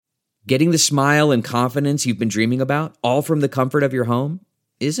Getting the smile and confidence you've been dreaming about, all from the comfort of your home,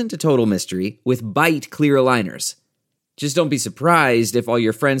 isn't a total mystery with Byte clear aligners. Just don't be surprised if all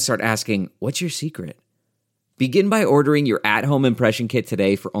your friends start asking, "What's your secret?" Begin by ordering your at-home impression kit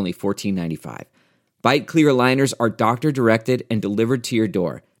today for only $14.95. Byte clear aligners are doctor-directed and delivered to your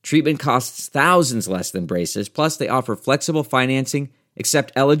door. Treatment costs thousands less than braces, plus they offer flexible financing,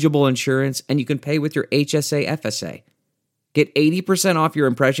 accept eligible insurance, and you can pay with your HSA FSA. Get 80% off your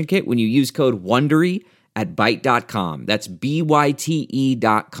impression kit when you use code WONDERY at Byte.com. That's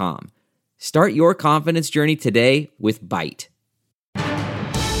BYTE.com. Start your confidence journey today with Byte.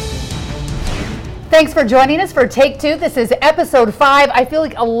 Thanks for joining us for Take Two. This is episode 5. I feel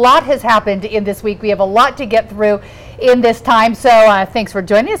like a lot has happened in this week. We have a lot to get through in this time. So thanks for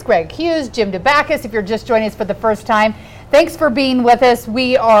joining us. Greg Hughes, Jim DeBacchus, if you're just joining us for the first time. Thanks for being with us.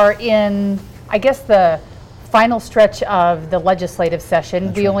 We are in, I guess, the final stretch of the legislative session.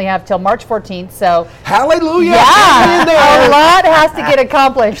 That's we only have till March 14th, so hallelujah! Yeah, a lot has to get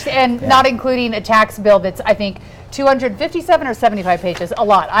accomplished, and not including a tax bill that's, I think, 257 or 75 pages. A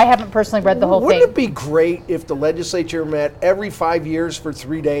lot. I haven't personally read the whole thing. Wouldn't it be great if the legislature met every 5 years for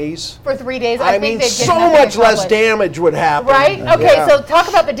 3 days? For 3 days, I mean, so much less damage would happen. Right? Okay, so talk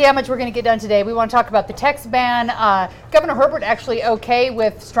about the damage we're going to get done today. We want to talk about the text ban. Governor Herbert actually okay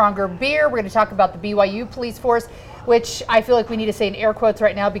with stronger beer. We're going to talk about the BYU police force, which I feel like we need to say in air quotes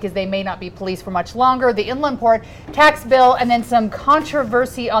right now because they may not be police for much longer, the inland port tax bill, and then some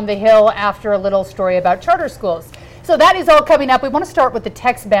controversy on the Hill after a little story about charter schools. So that is all coming up. We want to start with the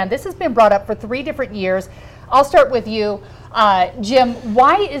text ban. This has been brought up for 3 different years. I'll start with you, Jim.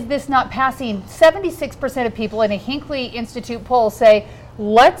 Why is this not passing? 76% of people in a Hinckley Institute poll say,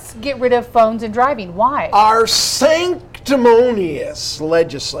 let's get rid of phones and driving. Why? Our sanctimonious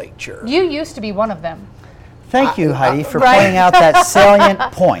legislature. You used to be one of them. Thank you, Heidi, for pointing out that salient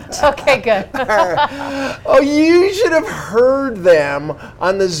point. Okay, good. Oh, you should have heard them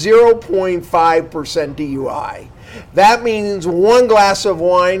on the 0.5% DUI. That means 1 glass of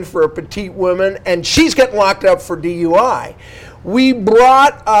wine for a petite woman, and she's getting locked up for DUI. We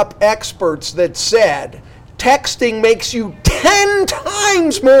brought up experts that said texting makes you 10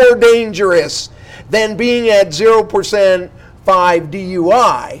 times more dangerous than being at 0.5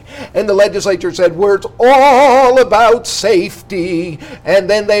 DUI, and the legislature said, "Well, it's all about safety," and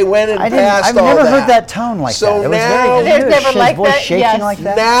then they went and passed all that. I've never heard that tone like that. It was now, very never his like voice that. shaking Yes. like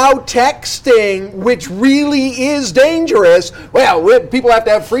that. Now texting, which really is dangerous, well, people have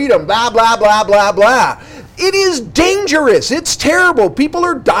to have freedom, blah, blah, blah, blah, blah. It is dangerous. It's terrible. People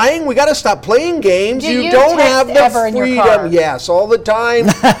are dying. We got to stop playing games. You don't text have the ever in your car? freedom. Yes, all the time.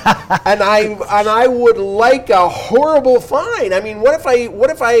 and I would like a horrible fine. I mean, what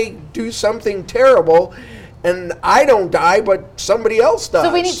if I do something terrible and I don't die, but somebody else does?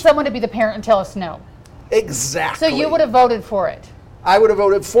 So we need someone to be the parent and tell us no. Exactly. So you would have voted for it. I would have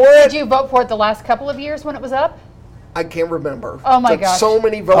voted for it. Did you vote for it the last couple of years when it was up? I can't remember. Oh my Took gosh. so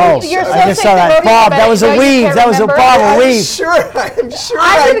many votes. Oh, You're so I just sick saw of that. voting Bob, for that was it, a you weave. can't That was a remember? Bob I'm weave. sure I I'm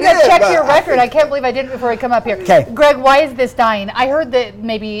going to did. check your record. I can't believe I didn't before I come up here. Okay. Greg, why is this dying? I heard that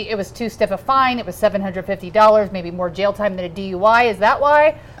maybe it was too stiff a fine. It was $750, maybe more jail time than a DUI. Is that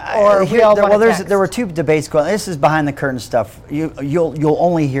why? Or we all want to text? There were 2 debates going. This is behind the curtain stuff. You'll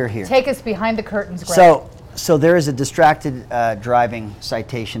only hear here. Take us behind the curtains, Greg. So there is a distracted driving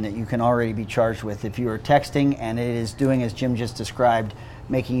citation that you can already be charged with if you are texting and it is doing as Jim just described,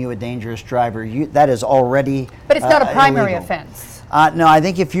 making you a dangerous driver. That is already But it's not a primary illegal. offense. No, I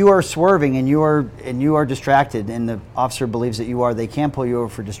think if you are swerving and you are distracted and the officer believes that you are, they can pull you over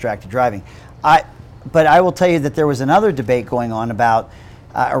for distracted driving. But I will tell you that there was another debate going on about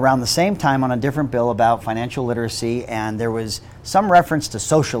around the same time on a different bill about financial literacy, and there was some reference to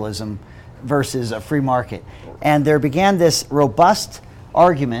socialism versus a free market. And there began this robust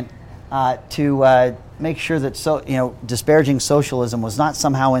argument to make sure that disparaging socialism was not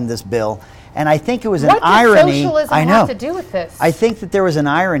somehow in this bill. And I think it was an irony. What does socialism have to do with this? I think that there was an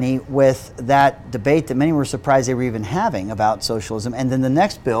irony with that debate that many were surprised they were even having about socialism. And then the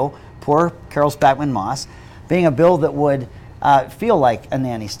next bill, poor Carol Spackman Moss, being a bill that would feel like a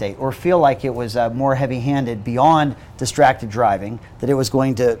nanny state or feel like it was more heavy-handed beyond distracted driving, that it was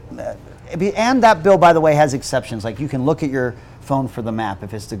going to... and that bill, by the way, has exceptions. Like you can look at your phone for the map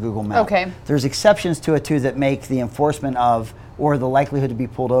if it's the Google map. Okay. There's exceptions to it, too, that make the enforcement of or the likelihood to be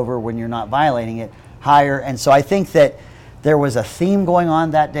pulled over when you're not violating it higher. And so I think that there was a theme going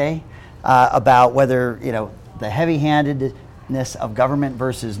on that day about whether, the heavy-handedness of government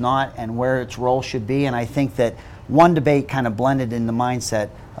versus not and where its role should be. And I think that one debate kind of blended in the mindset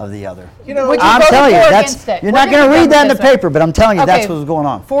of the other. Would you I'm vote telling you, for or that's against it? you're We're not gonna going to be read done that in with the this paper, but I'm telling you, Okay, that's what's going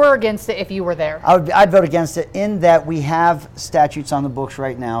on. For or against it if you were there? I'd vote against it in that we have statutes on the books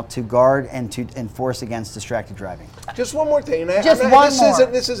right now to guard and to enforce against distracted driving. Just one more thing. Just one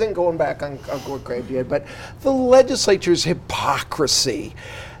more. This isn't going back on what Craig did, but the legislature's hypocrisy.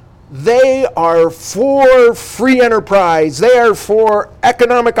 They are for free enterprise. They are for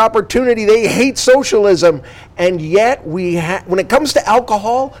economic opportunity. They hate socialism. And yet, when it comes to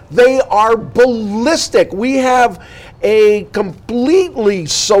alcohol, they are ballistic. We have a completely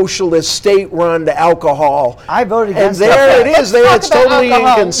socialist state-run alcohol. I voted against and there that. it is. It's Talk about totally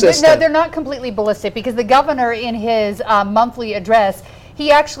alcohol. inconsistent. No, they're not completely ballistic because the governor in his monthly address,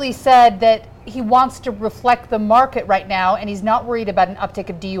 he actually said that he wants to reflect the market right now, and he's not worried about an uptick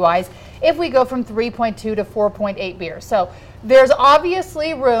of DUIs if we go from 3.2 to 4.8 beer. So there's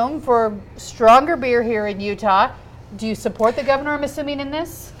obviously room for stronger beer here in Utah. Do you support the governor, I'm assuming, in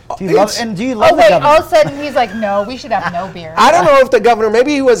this? Do you love the Oh, wait, governor? all of a sudden he's like, no, we should have no beer. I don't know if the governor,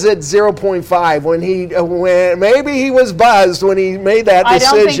 maybe he was at 0.5 when maybe he was buzzed when he made that decision.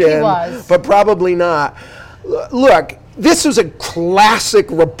 I don't think he was. But probably not. Look, this was a classic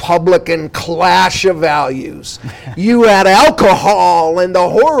Republican clash of values. You had alcohol and the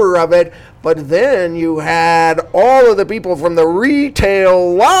horror of it, but then you had all of the people from the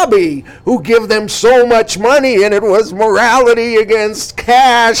retail lobby who give them so much money, and it was morality against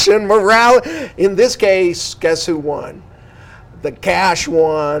cash and morality. In this case, guess who won? The cash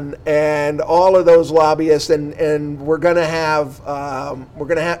won, and all of those lobbyists, and we're going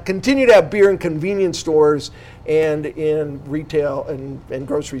to continue to have beer in convenience stores and in retail and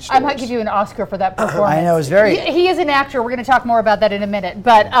grocery stores. I might give you an Oscar for that performance. I know, it's very... He is an actor. We're going to talk more about that in a minute.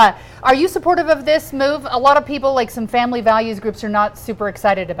 But are you supportive of this move? A lot of people, like some family values groups, are not super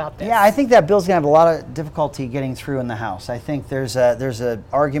excited about this. Yeah, I think that bill's going to have a lot of difficulty getting through in the House. I think there's an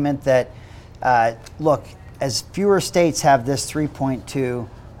argument that, look, as fewer states have this 3.2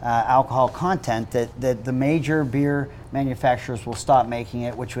 alcohol content, that the major beer manufacturers will stop making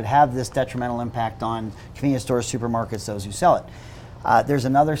it, which would have this detrimental impact on convenience stores, supermarkets, those who sell it. There's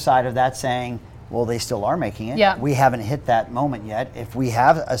another side of that saying, well, they still are making it. Yeah. We haven't hit that moment yet. If we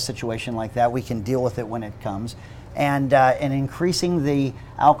have a situation like that, we can deal with it when it comes. And increasing the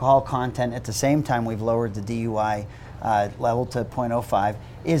alcohol content at the same time we've lowered the DUI level to 0.05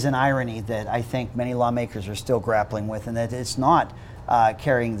 is an irony that I think many lawmakers are still grappling with, and that it's not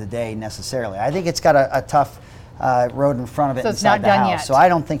carrying the day necessarily. I think it's got a tough road in front of it So it's inside not the done House. yet. So I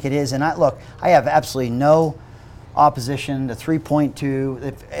don't think it is. And I have absolutely no opposition to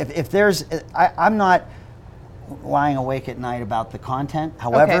 3.2. If there's, I'm not lying awake at night about the content.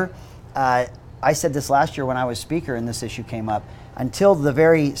 However, I said this last year when I was speaker and this issue came up, until the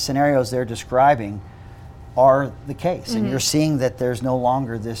very scenarios they're describing are the case, and you're seeing that there's no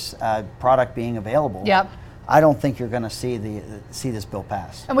longer this product being available. Yep. I don't think you're going to see this bill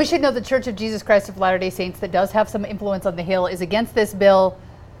pass. And we should know the Church of Jesus Christ of Latter-day Saints, that does have some influence on the Hill, is against this bill.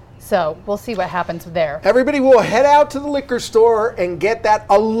 So we'll see what happens there. Everybody will head out to the liquor store and get that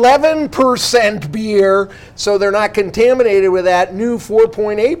 11% beer so they're not contaminated with that new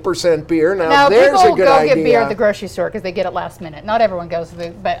 4.8% beer. Now there's people a good go idea. get beer at the grocery store because they get it last minute. Not everyone goes,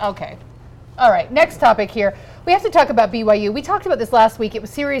 but okay. All right, next topic here. We have to talk about BYU. We talked about this last week. It was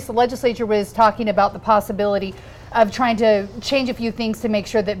serious. The legislature was talking about the possibility of trying to change a few things to make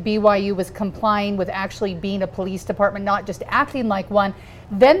sure that BYU was complying with actually being a police department, not just acting like one.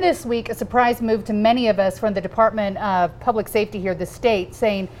 Then this week, a surprise move to many of us from the Department of Public Safety here, the state,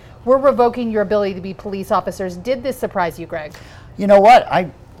 saying, we're revoking your ability to be police officers. Did this surprise you, Greg? You know what?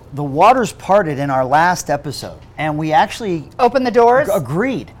 The waters parted in our last episode, and we actually Open the doors?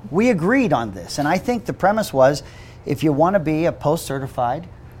 agreed. We agreed on this, and I think the premise was, if you want to be a post-certified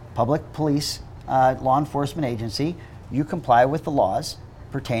public police law enforcement agency, you comply with the laws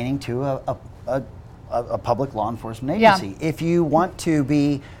pertaining to a public law enforcement agency. Yeah. If you want to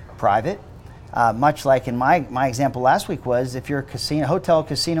be private, much like in my example last week was, if you're a hotel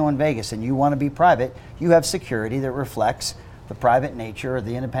casino in Vegas and you want to be private, you have security that reflects the private nature or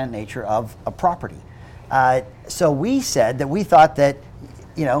the independent nature of a property. So we said that we thought that,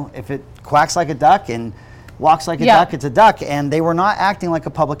 if it quacks like a duck and walks like a duck, it's a duck, and they were not acting like a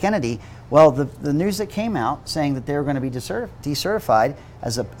public entity. Well, the news that came out saying that they were going to be decertified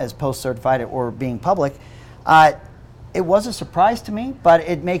as post-certified or being public, it was a surprise to me, but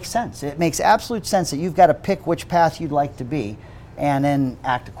it makes sense. It makes absolute sense that you've got to pick which path you'd like to be. and then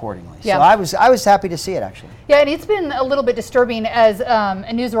act accordingly. Yeah. So I was happy to see it, actually. Yeah, and it's been a little bit disturbing as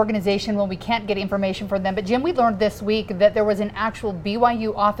a news organization when we can't get information from them. But Jim, we learned this week that there was an actual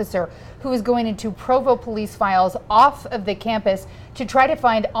BYU officer who was going into Provo police files off of the campus to try to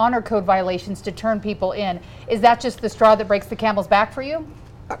find honor code violations to turn people in. Is that just the straw that breaks the camel's back for you?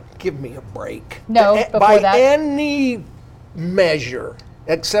 Give me a break. No, before By that. any measure,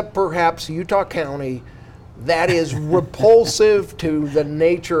 except perhaps Utah County, that is repulsive to the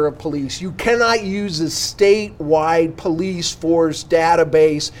nature of police. You cannot use a statewide police force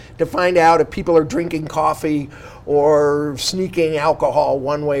database to find out if people are drinking coffee or sneaking alcohol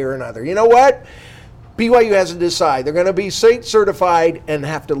one way or another. You know what? BYU has to decide. They're going to be state certified and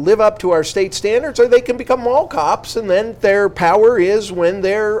have to live up to our state standards, or they can become mall cops, and then their power is when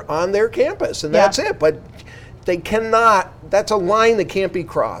they're on their campus, and that's it. But they cannot, that's a line that can't be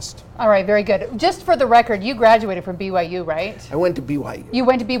crossed. All right, very good. Just for the record, you graduated from BYU, right? I went to BYU. You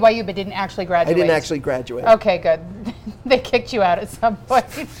went to BYU but didn't actually graduate. I didn't actually graduate. Okay, good. They kicked you out at some point.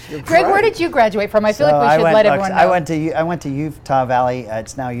 Greg, right. where did you graduate from? I feel So like we should let everyone know. I went to Utah Valley.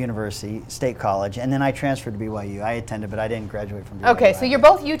 It's now University State College, and then I transferred to BYU. I attended, but I didn't graduate from BYU. Okay, so you're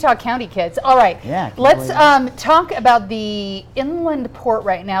both Utah County kids. All right. Yeah, can't Let's believe talk about the inland port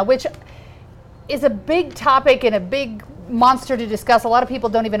right now, which is a big topic and a big monster to discuss. A lot of people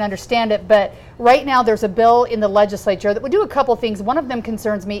don't even understand it, but right now there's a bill in the legislature that would do a couple things. One of them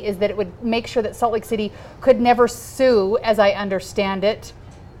concerns me is that it would make sure that Salt Lake City could never sue, as I understand it,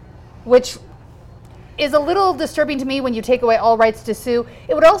 which is a little disturbing to me when you take away all rights to sue.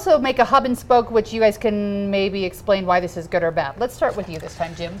 It would also make a hub and spoke, which you guys can maybe explain why this is good or bad. Let's start with you this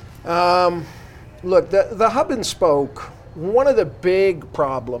time, Jim. Look, the hub and spoke, one of the big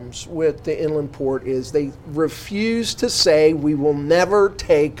problems with the inland port is they refuse to say we will never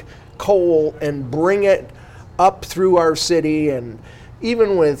take coal and bring it up through our city, and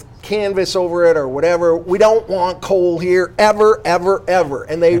even with canvas over it or whatever, we don't want coal here ever, ever, ever.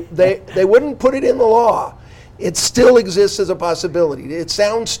 And they wouldn't put it in the law. It still exists as a possibility. It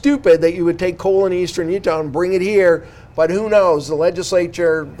sounds stupid that you would take coal in eastern Utah and bring it here, but who knows? The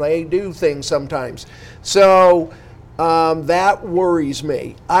legislature, they do things sometimes. So that worries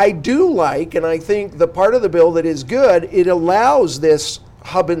me. I do like, and I think the part of the bill that is good, it allows this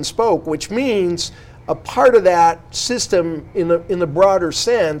hub and spoke, which means a part of that system in the broader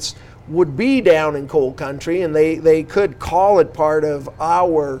sense would be down in coal country, and they could call it part of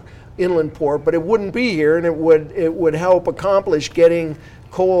our inland port, but it wouldn't be here, and it would help accomplish getting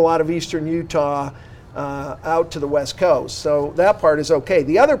coal out of eastern Utah out to the west coast. So that part is okay.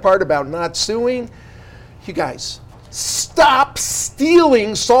 The other part about not suing, you guys, stop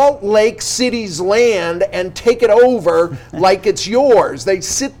stealing Salt Lake City's land and take it over like it's yours. They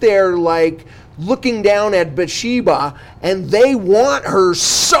sit there like looking down at Bathsheba, and they want her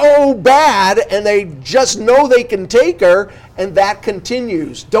so bad, and they just know they can take her, and that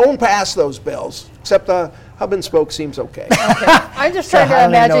continues. Don't pass those bills, except the hub and spoke seems okay. I'm just trying to I don't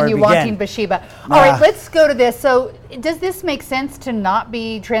even know imagine where you to wanting begin. Bathsheba. All right, let's go to this. So does this make sense to not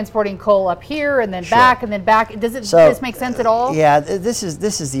be transporting coal up here and then back and then back? Does this make sense at all? Yeah, this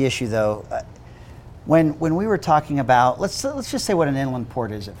is the issue, though. When we were talking about, let's just say what an inland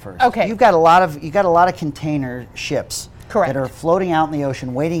port is at first. Okay. You've got a lot of container ships Correct. that are floating out in the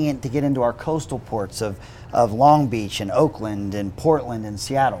ocean, waiting to get into our coastal ports of Long Beach and Oakland and Portland and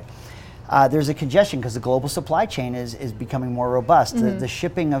Seattle. There's a congestion because the global supply chain is becoming more robust. Mm-hmm. The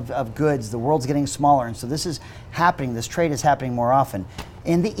shipping of goods, the world's getting smaller, and so this is happening. This trade is happening more often.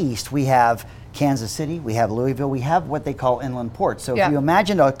 In the east, we have Kansas City, we have Louisville, we have what they call inland ports. So if you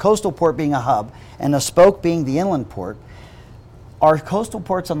imagine a coastal port being a hub and a spoke being the inland port, our coastal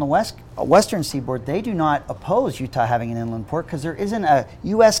ports on the western seaboard, they do not oppose Utah having an inland port because there isn't a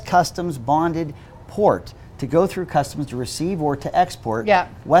U.S. Customs bonded port to go through customs to receive or to export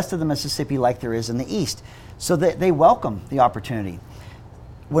west of the Mississippi like there is in the east. So they welcome the opportunity.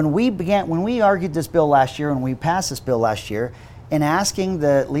 When we argued this bill last year, and we passed this bill last year, in asking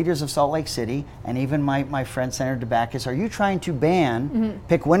the leaders of Salt Lake City, and even my friend Senator DeBackus, are you trying to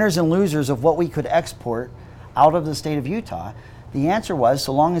pick winners and losers of what we could export out of the state of Utah? The answer was,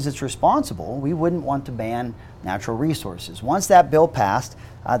 so long as it's responsible, we wouldn't want to ban natural resources. Once that bill passed,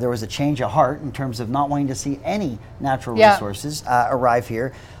 there was a change of heart in terms of not wanting to see any natural resources arrive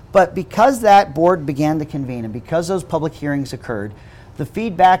here. But because that board began to convene and because those public hearings occurred, the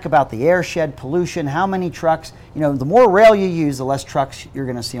feedback about the airshed pollution, how many trucks, the more rail you use, the less trucks you're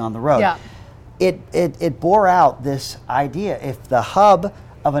going to see on the road. Yeah. It bore out this idea. If the hub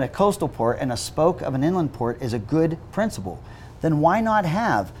of a coastal port and a spoke of an inland port is a good principle, then why not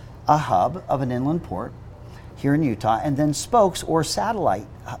have a hub of an inland port here in Utah, and then spokes or satellite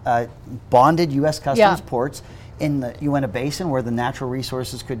bonded U.S. Customs ports in the Uinta Basin where the natural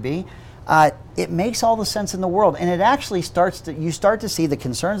resources could be. It makes all the sense in the world, and it actually you start to see the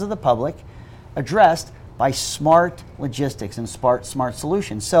concerns of the public addressed by smart logistics and smart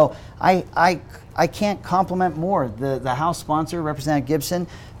solutions. So I can't compliment more the House sponsor, Representative Gibson,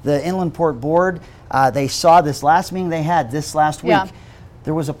 the Inland Port Board. They saw this last meeting they had this last week. Yeah.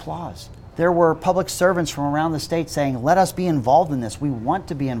 There was applause. There were public servants from around the state saying, let us be involved in this. We want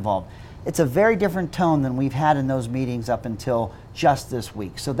to be involved. It's a very different tone than we've had in those meetings up until just this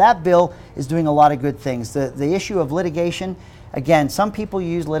week. So that bill is doing a lot of good things. The issue of litigation, again, some people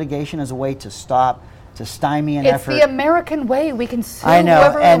use litigation as a way to stymie an effort. It's the American way. We can sue I know,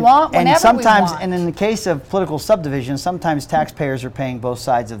 whoever we want, whenever and sometimes, we want. and in the case of political subdivision, sometimes taxpayers are paying both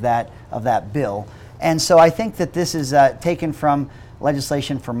sides of that bill. And so I think that this is taken from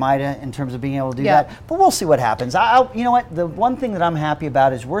legislation for MITA in terms of being able to do that. But we'll see what happens. You know what? The one thing that I'm happy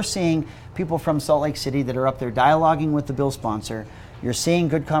about is we're seeing people from Salt Lake City that are up there dialoguing with the bill sponsor. You're seeing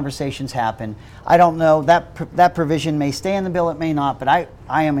good conversations happen. I don't know, that provision may stay in the bill, it may not, but I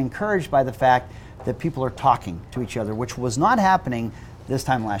am encouraged by the fact that people are talking to each other, which was not happening this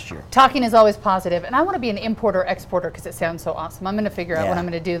time last year. Talking is always positive, and I want to be an importer-exporter because it sounds so awesome. I'm going to figure out what I'm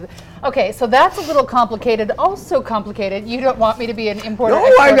going to do. Okay, so that's a little complicated. Also complicated. You don't want me to be an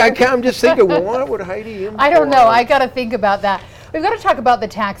importer-exporter? No, I can't. I'm just thinking, what would Heidi import? I don't know. I got to think about that. We've got to talk about the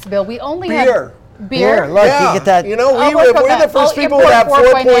tax bill. We only have beer. Look, you get that. You know, we're the first people import that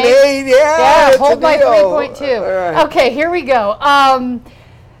 4.8. Yeah, hold my 3.2. Right. Okay, here we go.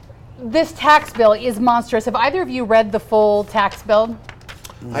 This tax bill is monstrous. Have either of you read the full tax bill?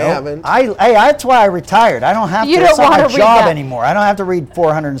 Nope. I haven't. That's why I retired. I don't have to. It's not my job anymore. I don't have to read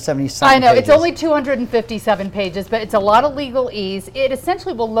 477 I know. pages. It's only 257 pages, but it's a lot of legalese. It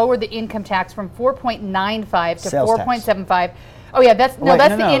essentially will lower the income tax from 4.95 to 4.75. Oh yeah, that's the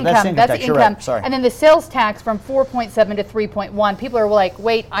income. That's the income. Right. Sorry. And then the sales tax from 4.7 to 3.1. People are like,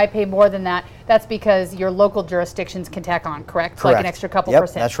 wait, I pay more than that. That's because your local jurisdictions can tack on, correct? Like an extra couple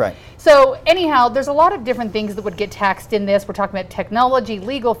percent. That's right. So anyhow, there's a lot of different things that would get taxed in this. We're talking about technology,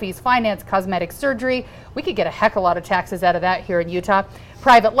 legal fees, finance, cosmetic surgery. We could get a heck of a lot of taxes out of that here in Utah.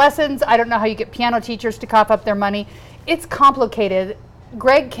 Private lessons. I don't know how you get piano teachers to cough up their money. It's complicated.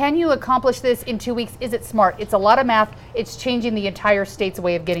 Greg, can you accomplish this in 2 weeks? Is it smart? It's a lot of math. It's changing the entire state's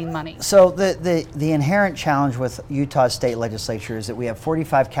way of getting money. So the inherent challenge with Utah's state legislature is that we have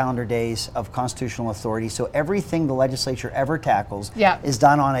 45 calendar days of constitutional authority. So everything the legislature ever tackles is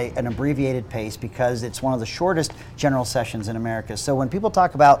done on an abbreviated pace because it's one of the shortest general sessions in America. So when people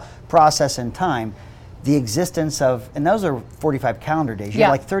talk about process and time, the existence of, and those are 45 calendar days, you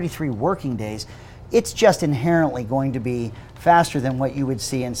have like 33 working days, it's just inherently going to be faster than what you would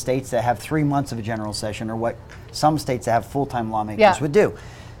see in states that have 3 months of a general session or what some states that have full-time lawmakers would do.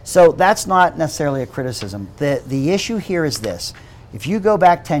 So that's not necessarily a criticism. The issue here is this. If you go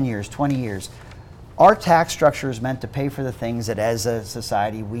back 10 years, 20 years, our tax structure is meant to pay for the things that as a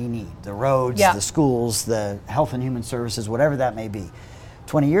society we need. The roads, the schools, the health and human services, whatever that may be.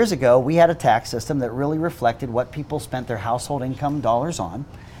 20 years ago, we had a tax system that really reflected what people spent their household income dollars on.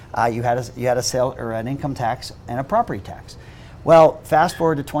 You had a sale or an income tax and a property tax. Well, fast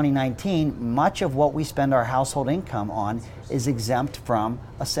forward to 2019, much of what we spend our household income on is exempt from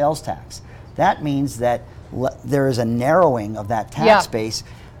a sales tax. That means that there is a narrowing of that tax base.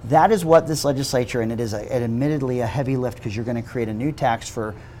 That is what this legislature, and it is admittedly a heavy lift because you're going to create a new tax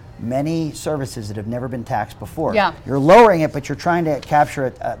for many services that have never been taxed before. You're lowering it, but you're trying to capture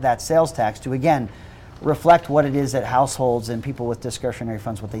that sales tax to, again, reflect what it is that households and people with discretionary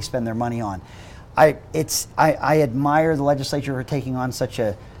funds, what they spend their money on. I admire the legislature for taking on such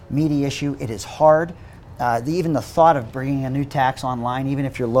a meaty issue. It is hard. Even the thought of bringing a new tax online, even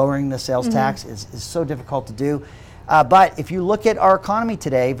if you're lowering the sales tax, is so difficult to do. But if you look at our economy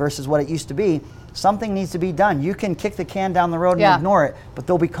today versus what it used to be, something needs to be done. You can kick the can down the road and ignore it, but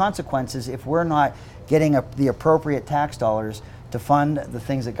there'll be consequences if we're not getting the appropriate tax dollars to fund the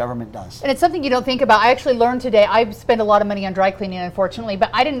things that government does. And it's something you don't think about. I actually learned today, I spend a lot of money on dry cleaning, unfortunately, but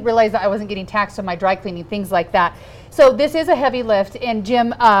I didn't realize that I wasn't getting taxed on my dry cleaning, things like that. So this is a heavy lift, and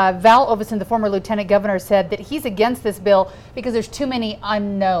Jim, Val Oveson, the former lieutenant governor, said that he's against this bill because there's too many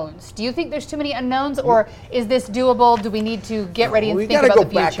unknowns. Do you think there's too many unknowns, or is this doable? Do we need to get ready and think about the future?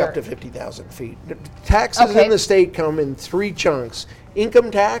 We got to go back up to 50,000 feet. Taxes in the state come in 3 chunks.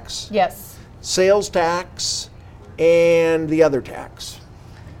 Income tax, sales tax, and the other tax.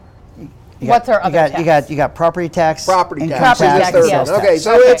 What's our other tax? You got property tax, Property income tax. Property is tax, the third yes. one. Okay,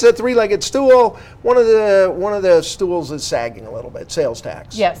 so Okay. it's a three-legged stool. One of the stools is sagging a little bit. Sales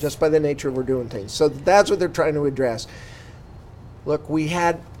tax. Yes. Just by the nature of we're doing things. So that's what they're trying to address. Look, we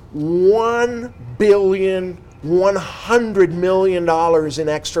had $1.1 billion in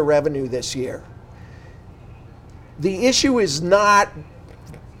extra revenue this year. The issue is not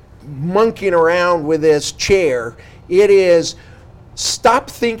monkeying around with this chair. It is stop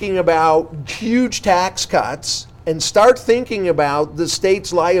thinking about huge tax cuts and start thinking about the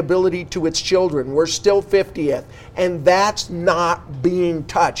state's liability to its children. We're still 50th, and that's not being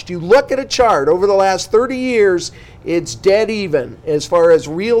touched. You look at a chart over the last 30 years, it's dead even as far as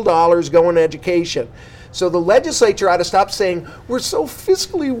real dollars go in education. So the legislature ought to stop saying, we're so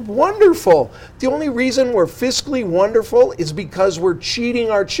fiscally wonderful. The only reason we're fiscally wonderful is because we're cheating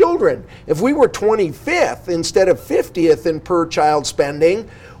our children. If we were 25th instead of 50th in per child spending,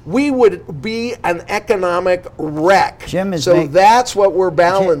 we would be an economic wreck. That's what we're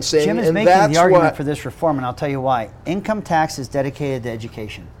balancing. Jim is and making that's the argument what, for this reform, and I'll tell you why. Income tax is dedicated to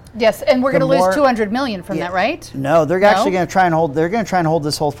education. Yes, and we're going to lose more- $200 million from that, right? No, they're actually going to try and hold. They're going to try and hold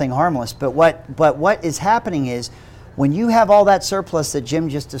this whole thing harmless. But what is happening is, when you have all that surplus that Jim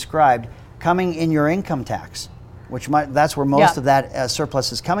just described coming in your income tax, that's where most of that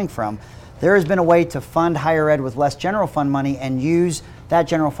surplus is coming from. There has been a way to fund higher ed with less general fund money and use that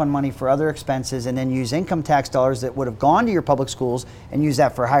general fund money for other expenses, and then use income tax dollars that would have gone to your public schools and use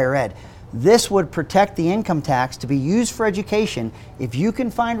that for higher ed. This would protect the income tax to be used for education if you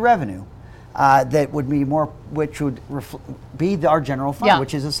can find revenue that would be more, which would be our general fund,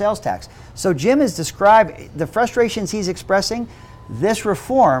 which is a sales tax. So Jim has described the frustrations he's expressing. This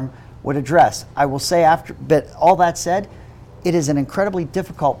reform would address. I will say but all that said, it is an incredibly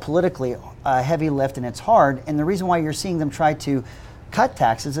difficult, politically heavy lift, and it's hard. And the reason why you're seeing them try to cut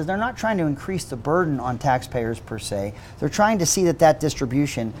taxes is they're not trying to increase the burden on taxpayers per se. They're trying to see that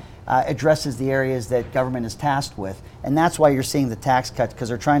distribution addresses the areas that government is tasked with, and that's why you're seeing the tax cuts, because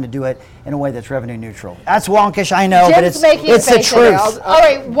they're trying to do it in a way that's revenue neutral. That's wonkish, I know, but it's the truth. All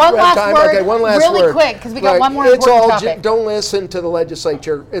right, one last word, okay, one last really word. quick, because we got one more It's important all topic. don't listen to the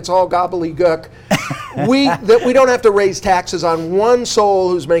legislature. It's all gobbledygook. we don't have to raise taxes on one soul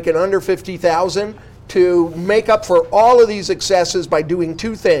who's making under $50,000 to make up for all of these excesses by doing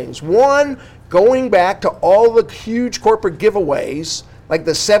two things. One, going back to all the huge corporate giveaways, like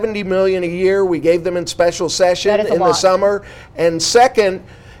the $70 million a year we gave them in special session in the summer. And second,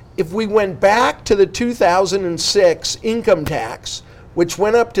 if we went back to the 2006 income tax, which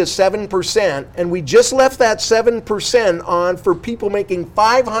went up to 7%, and we just left that 7% on for people making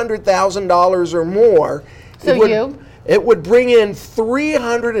 $500,000 or more, it would bring in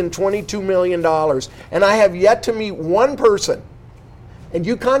 $322 million. And I have yet to meet one person, and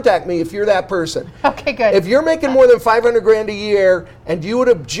you contact me if you're that person. Okay, good. If you're making more than $500,000 a year and you would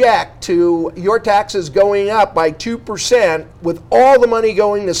object to your taxes going up by 2% with all the money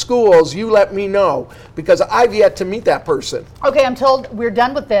going to schools, you let me know, because I've yet to meet that person. Okay, I'm told we're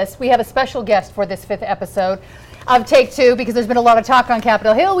done with this. We have a special guest for this 5th episode of Take Two, because there's been a lot of talk on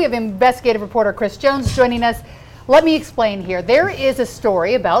Capitol Hill. We have investigative reporter Chris Jones joining us. Let me explain here. There is a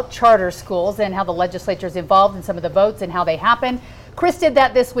story about charter schools and how the legislature is involved in some of the votes and how they happen. Chris did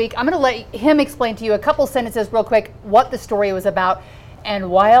that this week. I'm going to let him explain to you a couple sentences real quick what the story was about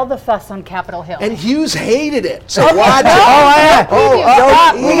and why all the fuss on Capitol Hill. And Hughes hated it. So Okay, watch no. it.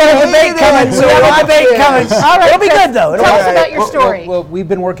 We got a debate coming. We got a debate coming. All right, It'll be Chris, good, though. Tell us about your story. Well, we've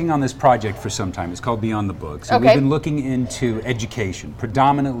been working on this project for some time. It's called Beyond the Books. And Okay. we've been looking into education,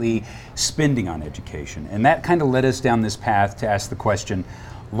 predominantly spending on education. And that kind of led us down this path to ask the question,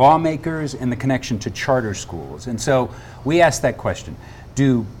 lawmakers and the connection to charter schools. And so we asked that question.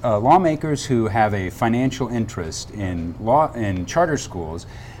 Do lawmakers who have a financial interest in charter schools,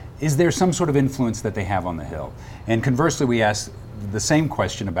 is there some sort of influence that they have on the Hill? And conversely, we asked the same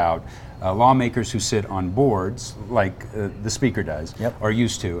question about lawmakers who sit on boards, like the speaker does, or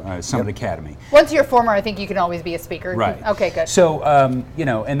used to, Summit Academy. Once you're former, I think you can always be a speaker. Right. Okay, good. So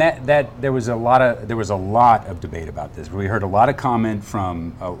and that there was a lot of debate about this. We heard a lot of comment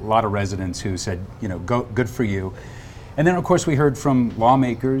from a lot of residents who said, good for you. And then, of course, we heard from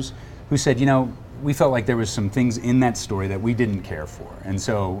lawmakers who said, we felt like there was some things in that story that we didn't care for. And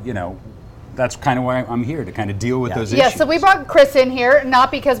so, that's kind of why I'm here, to kind of deal with those issues. Yeah, so we brought Chris in here,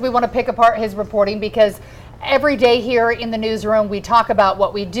 not because we want to pick apart his reporting, because every day here in the newsroom, we talk about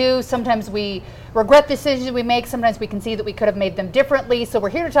what we do. Sometimes we regret decisions we make. Sometimes we can see that we could have made them differently. So we're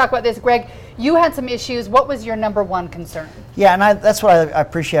here to talk about this. Greg, you had some issues. What was your number one concern? Yeah, and that's what I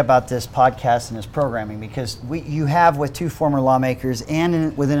appreciate about this podcast and this programming, because you have with two former lawmakers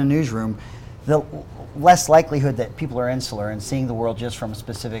and within a newsroom, the less likelihood that people are insular and seeing the world just from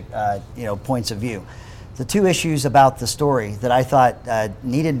specific points of view. The two issues about the story that I thought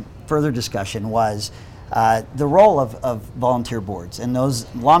needed further discussion was the role of volunteer boards and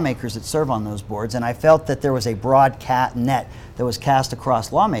those lawmakers that serve on those boards. And I felt that there was a broad net that was cast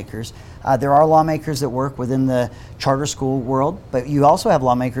across lawmakers. There are lawmakers that work within the charter school world, but you also have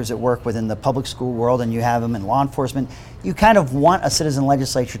lawmakers that work within the public school world, and you have them in law enforcement. You kind of want a citizen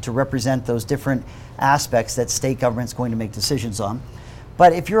legislature to represent those different aspects that state government's going to make decisions on.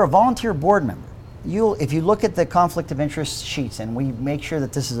 But if you're a volunteer board member, if you look at the conflict of interest sheets, and we make sure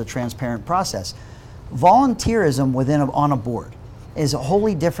that this is a transparent process, volunteerism on a board is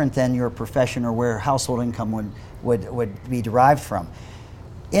wholly different than your profession or where household income would be derived from.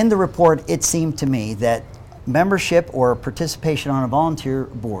 In the report, it seemed to me that membership or participation on a volunteer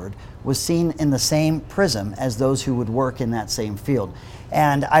board was seen in the same prism as those who would work in that same field.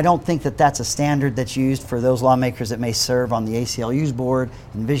 And I don't think that that's a standard that's used for those lawmakers that may serve on the ACLU's board,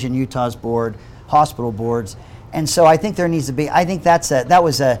 Envision Utah's board, hospital boards. And so I think there needs to be, I think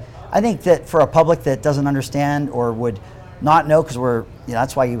that for a public that doesn't understand or would not know, because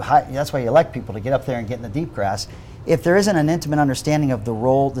that's why you elect people to get up there and get in the deep grass. If there isn't an intimate understanding of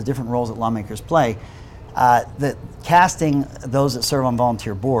the different roles that lawmakers play, the casting those that serve on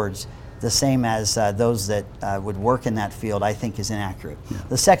volunteer boards the same as those that would work in that field, I think, is inaccurate. Yeah.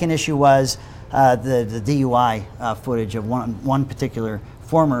 The second issue was the DUI footage of one particular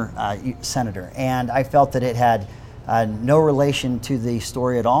former senator, and I felt that it had no relation to the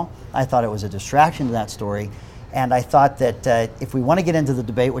story at all. I thought it was a distraction to that story, and I thought that if we want to get into the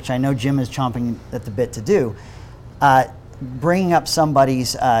debate, which I know Jim is chomping at the bit to do, bringing up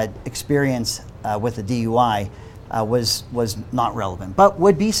somebody's experience with a DUI was not relevant, but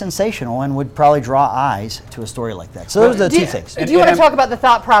would be sensational and would probably draw eyes to a story like that. So those are the two things. Do you want to talk about the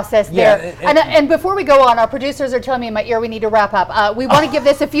thought process there? And before we go on, our producers are telling me in my ear we need to wrap up. We want to give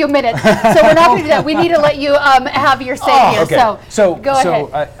this a few minutes, so we're not going to do that. We need to let you have your say here. Okay. So go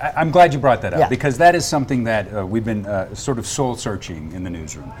ahead. I'm glad you brought that up, Yeah. because that is something that we've been sort of soul searching in the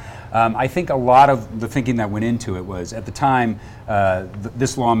newsroom. I think a lot of the thinking that went into it was, at the time,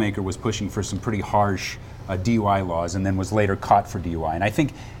 this lawmaker was pushing for some pretty harsh DUI laws, and then was later caught for DUI. And I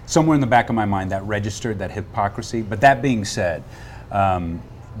think somewhere in the back of my mind that registered that hypocrisy. But that being said,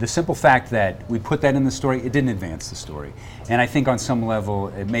 the simple fact that we put that in the story, it didn't advance the story. And I think on some level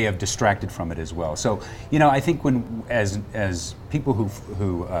it may have distracted from it as well. So, I think when as people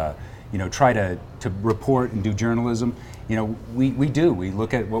who try to report and do journalism, we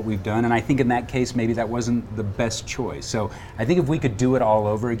look at what we've done, and I think in that case maybe that wasn't the best choice. So I think if we could do it all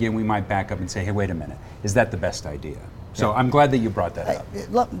over again, we might back up and say, hey, wait a minute, is that the best idea? So I'm glad that you brought that up.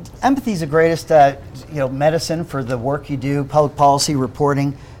 Look, empathy is the greatest medicine for the work you do, public policy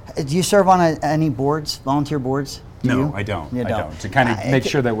reporting. Do you serve on any boards, volunteer boards? No, I don't. I don't. To kind of make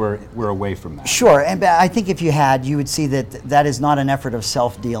sure that we're away from that. Sure, and I think if you had, you would see that is not an effort of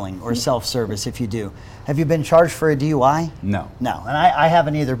self-dealing or self-service if you do. Have you been charged for a DUI? No. No, and I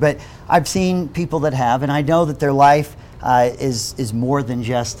haven't either, but I've seen people that have, and I know that their life is more than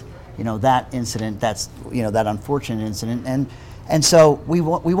just that incident, that's that unfortunate incident, and so we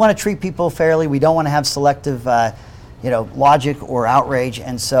want to treat people fairly. We don't want to have selective logic or outrage,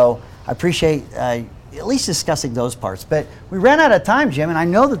 and so I appreciate at least discussing those parts. But we ran out of time, Jim, and I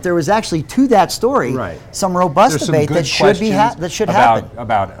know that there was actually to that story some robust debate that should happen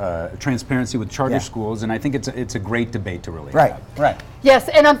about transparency with charter schools, and I think it's a great debate to really have. Right. Yes,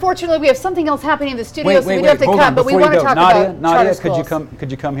 and unfortunately we have something else happening in the studio, so we do have to cut. But we want to talk about Nadia, charter schools.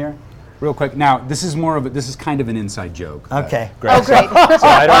 could you come here? Real quick. Now, this is kind of an inside joke. Okay. Greg. Oh, great. So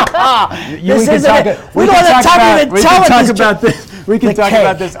I don't. We can talk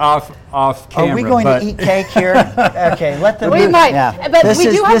about this off camera. Are we going to eat cake here? Okay, let them. We might. Yeah. But we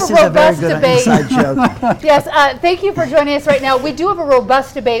do have a robust debate. Joke. Yes. Thank you for joining us right now. We do have a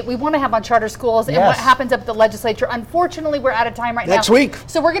robust debate we want to have on charter schools and what happens up at the legislature. Unfortunately, we're out of time right now. Next week.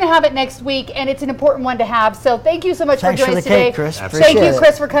 So we're going to have it next week, and it's an important one to have. So thank you so much for joining us today. Cake, Chris. Thank you,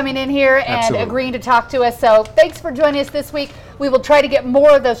 Chris, for coming in here and agreeing to talk to us. So thanks for joining us this week. We will try to get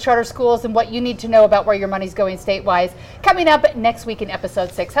more of those charter schools and what you need to know about where your money's going state-wise. Coming up next week in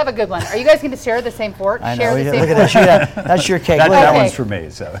episode 6. Have a good one. Are you guys going to share the same fork? I know. Share the same Look fork. at that. That's your cake. That one's for me.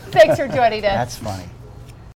 So Thanks for joining us. That's funny.